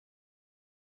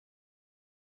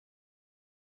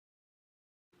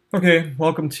Okay,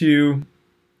 welcome to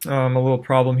a little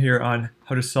problem here on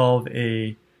how to solve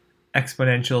a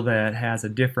exponential that has a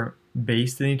different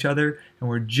base than each other, and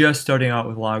we're just starting out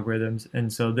with logarithms.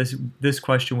 And so this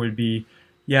question would be,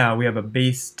 yeah, we have a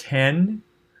base 10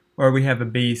 or we have a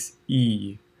base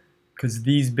e, because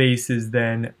these bases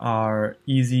then are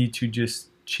easy to just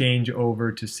change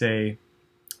over to say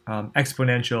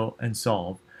exponential and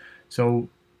solve. So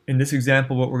in this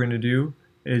example, what we're going to do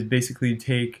is basically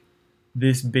take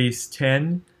this base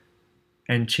 10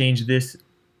 and change this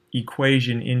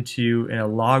equation into a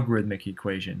logarithmic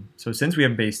equation. So since we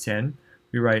have base 10,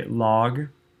 we write log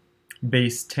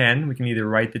base 10. We can either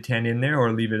write the 10 in there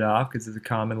or leave it off because it's a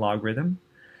common logarithm.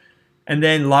 And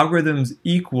then logarithms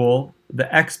equal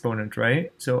the exponent,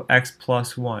 right? So x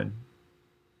plus 1.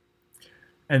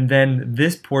 And then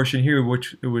this portion here,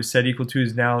 which it was set equal to,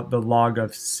 is now the log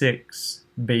of 6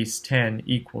 base 10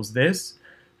 equals this.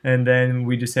 And then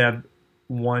we just have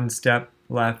one step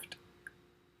left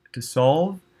to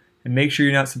solve. And make sure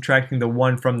you're not subtracting the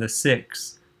 1 from the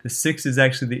 6. The 6 is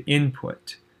actually the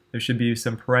input. There should be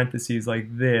some parentheses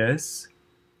like this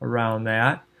around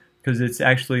that, because it's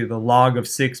actually the log of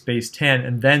 6 base 10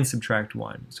 and then subtract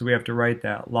 1. So we have to write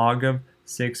that log of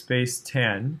 6 base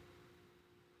 10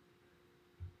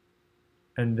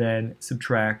 and then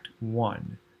subtract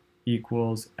 1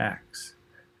 equals x.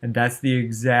 And that's the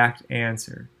exact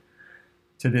answer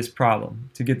to this problem.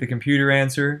 To get the computer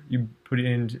answer, you put it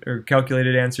in, or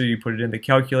calculated answer, you put it in the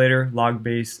calculator, log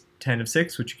base 10 of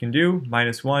 6, which you can do,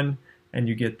 minus 1, and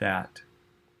you get that.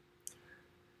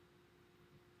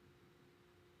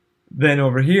 Then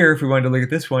over here, if we wanted to look at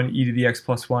this one, e to the x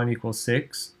plus 1 equals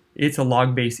 6, it's a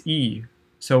log base e.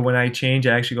 So when I change,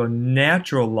 I actually go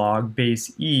natural log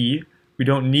base e. We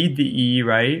don't need the e,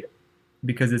 right?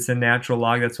 Because it's a natural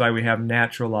log, that's why we have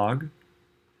natural log.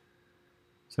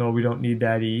 So we don't need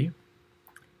that e.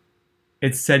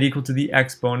 It's set equal to the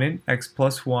exponent, x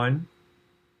plus 1,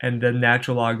 and the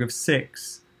natural log of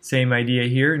 6. Same idea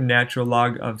here, natural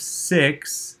log of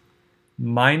 6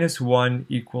 minus 1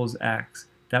 equals x.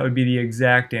 That would be the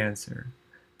exact answer.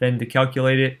 Then to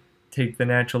calculate it, take the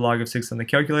natural log of 6 on the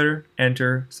calculator,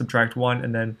 enter, subtract 1,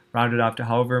 and then round it off to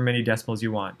however many decimals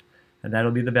you want. And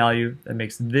that'll be the value that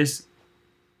makes this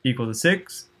equal to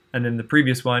 6, and then the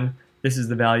previous one, this is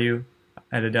the value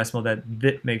at a decimal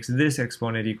that makes this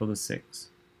exponent equal to 6.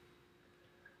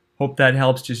 Hope that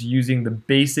helps, just using the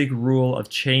basic rule of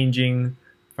changing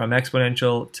from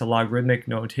exponential to logarithmic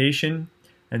notation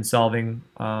and solving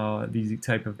these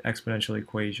type of exponential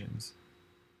equations.